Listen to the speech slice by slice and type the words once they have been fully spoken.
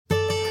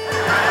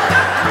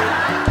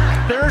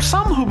are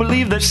some who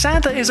believe that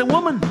Santa is a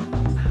woman.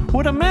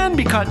 Would a man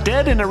be caught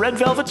dead in a red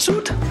velvet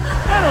suit?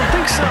 I don't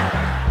think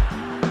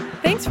so.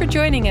 Thanks for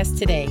joining us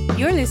today.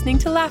 You're listening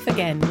to Laugh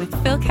Again with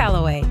Phil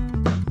Callaway.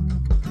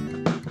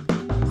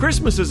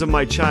 Christmases of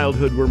my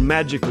childhood were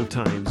magical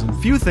times,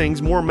 and few things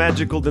more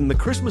magical than the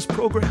Christmas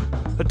program,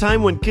 a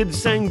time when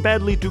kids sang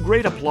badly to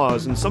great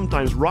applause and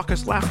sometimes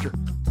raucous laughter.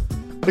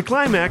 The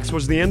climax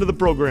was the end of the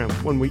program,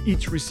 when we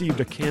each received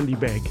a candy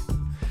bag.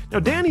 Now,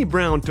 Danny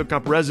Brown took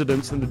up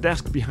residence in the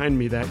desk behind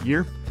me that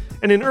year,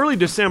 and in early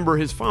December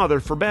his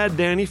father forbade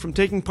Danny from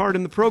taking part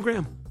in the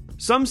program.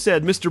 Some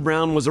said Mr.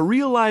 Brown was a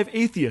real live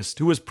atheist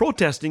who was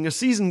protesting a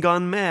season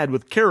gone mad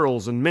with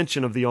carols and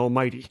mention of the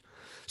Almighty.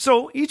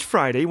 So, each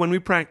Friday when we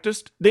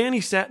practiced,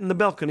 Danny sat in the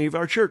balcony of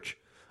our church.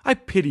 I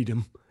pitied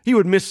him. He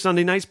would miss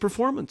Sunday night's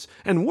performance,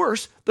 and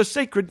worse, the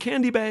sacred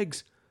candy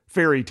bags.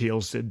 Fairy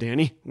tales, said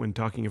Danny, when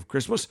talking of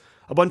Christmas.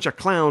 A bunch of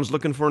clowns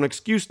looking for an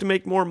excuse to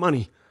make more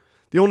money.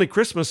 The only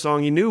Christmas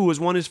song he knew was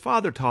one his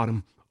father taught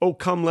him. Oh,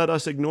 come, let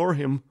us ignore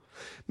him.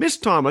 Miss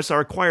Thomas,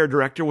 our choir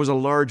director, was a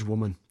large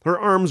woman. Her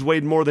arms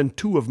weighed more than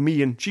two of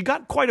me, and she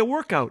got quite a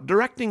workout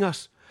directing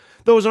us.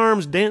 Those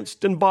arms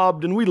danced and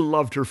bobbed, and we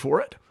loved her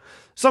for it.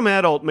 Some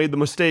adult made the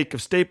mistake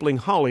of stapling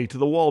holly to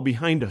the wall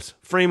behind us,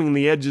 framing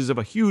the edges of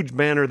a huge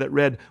banner that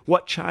read,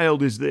 "What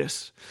child is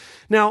this?"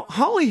 Now,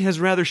 holly has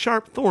rather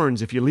sharp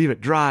thorns if you leave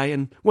it dry,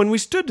 and when we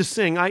stood to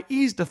sing, I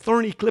eased a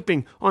thorny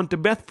clipping onto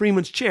Beth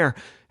Freeman's chair,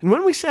 and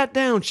when we sat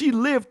down, she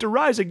lived to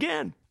rise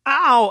again.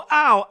 "Ow,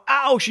 ow,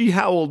 ow," she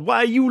howled.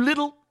 "Why, you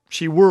little—"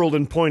 She whirled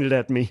and pointed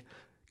at me.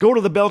 "Go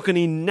to the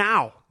balcony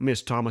now,"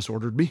 Miss Thomas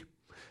ordered me.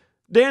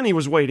 Danny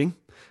was waiting.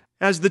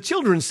 As the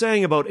children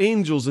sang about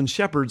angels and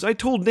shepherds, I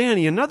told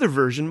Danny another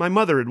version my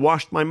mother had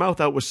washed my mouth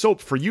out with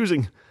soap for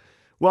using.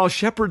 While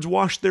shepherds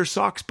washed their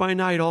socks by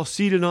night all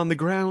seated on the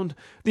ground,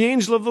 the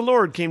angel of the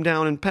Lord came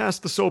down and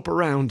passed the soap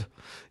around.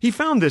 He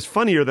found this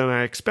funnier than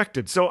I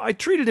expected, so I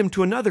treated him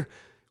to another.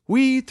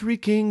 "We three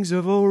kings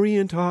of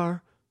Orient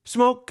are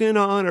smoking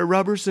on a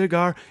rubber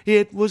cigar.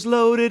 It was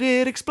loaded,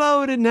 it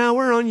exploded, now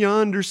we're on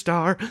yonder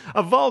star."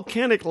 A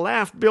volcanic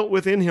laugh built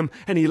within him,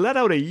 and he let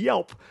out a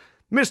yelp.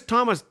 Miss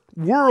Thomas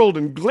whirled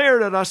and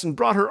glared at us and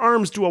brought her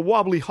arms to a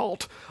wobbly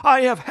halt.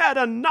 "I have had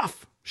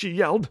enough," she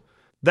yelled.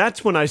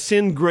 That's when I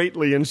sinned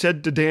greatly and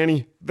said to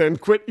Danny, "Then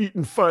quit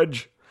eating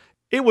fudge."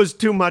 It was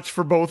too much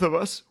for both of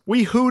us.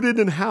 We hooted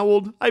and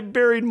howled. I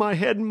buried my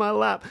head in my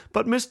lap,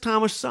 but Miss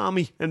Thomas saw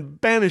me and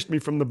banished me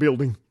from the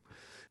building.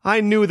 I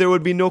knew there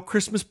would be no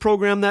Christmas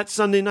program that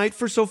Sunday night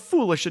for so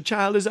foolish a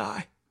child as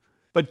I.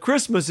 But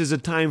Christmas is a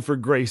time for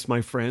grace,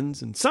 my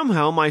friends, and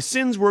somehow my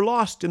sins were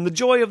lost in the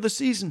joy of the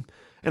season,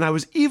 and I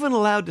was even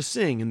allowed to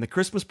sing in the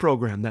Christmas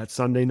program that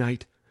Sunday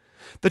night.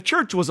 The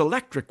church was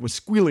electric with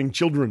squealing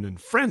children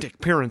and frantic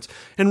parents,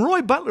 and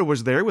Roy Butler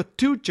was there with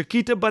 2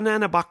 Chiquita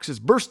banana boxes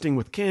bursting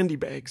with candy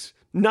bags,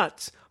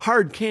 nuts,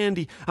 hard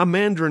candy, a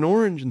mandarin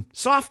orange, and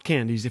soft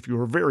candies if you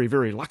were very,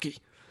 very lucky.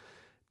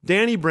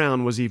 Danny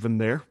Brown was even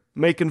there,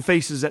 making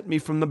faces at me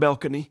from the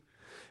balcony.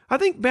 I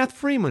think Beth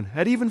Freeman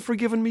had even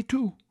forgiven me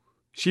too.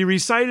 She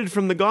recited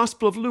from the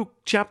Gospel of Luke,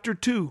 chapter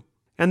 2,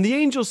 "And the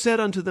angel said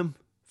unto them,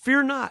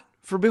 Fear not,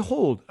 for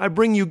behold, I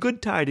bring you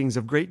good tidings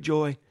of great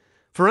joy.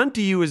 For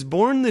unto you is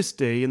born this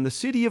day in the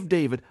city of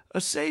David a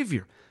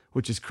Savior,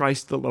 which is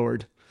Christ the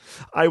Lord."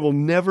 I will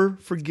never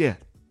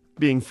forget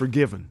being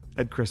forgiven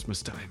at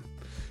Christmas time.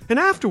 And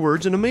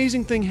afterwards, an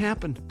amazing thing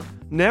happened.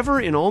 Never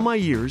in all my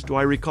years do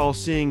I recall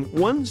seeing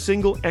one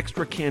single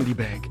extra candy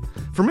bag,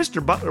 for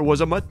Mr. Butler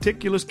was a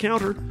meticulous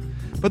counter.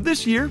 But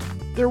this year,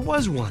 there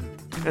was one.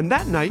 And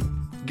that night,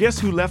 guess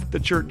who left the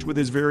church with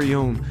his very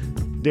own?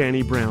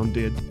 Danny Brown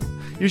did.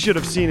 You should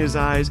have seen his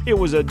eyes. It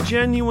was a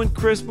genuine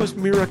Christmas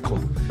miracle.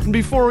 And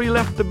before he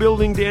left the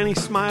building, Danny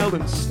smiled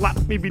and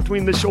slapped me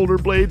between the shoulder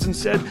blades and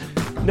said,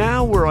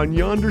 "Now we're on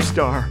yonder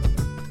star."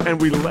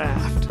 And we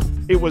laughed.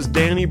 It was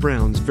Danny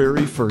Brown's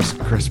very first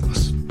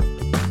Christmas.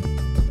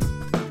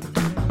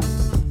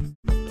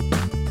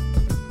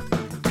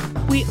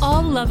 We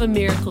all love a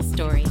miracle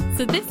story,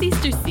 so this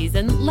Easter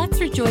season,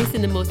 let's rejoice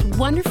in the most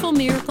wonderful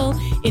miracle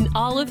in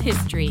all of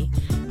history.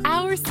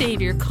 Our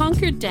Savior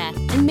conquered death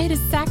and made a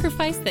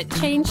sacrifice that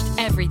changed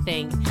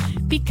everything.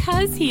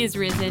 Because He is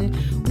risen,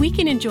 we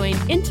can enjoy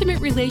an intimate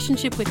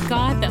relationship with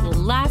God that will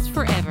last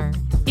forever.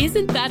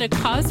 Isn't that a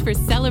cause for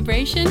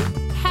celebration?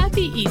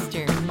 Happy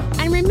Easter!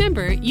 And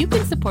remember, you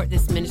can support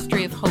this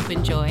ministry of hope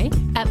and joy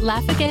at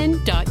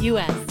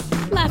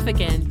laughagain.us. Laugh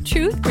Again,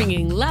 truth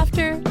bringing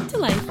laughter to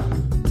life.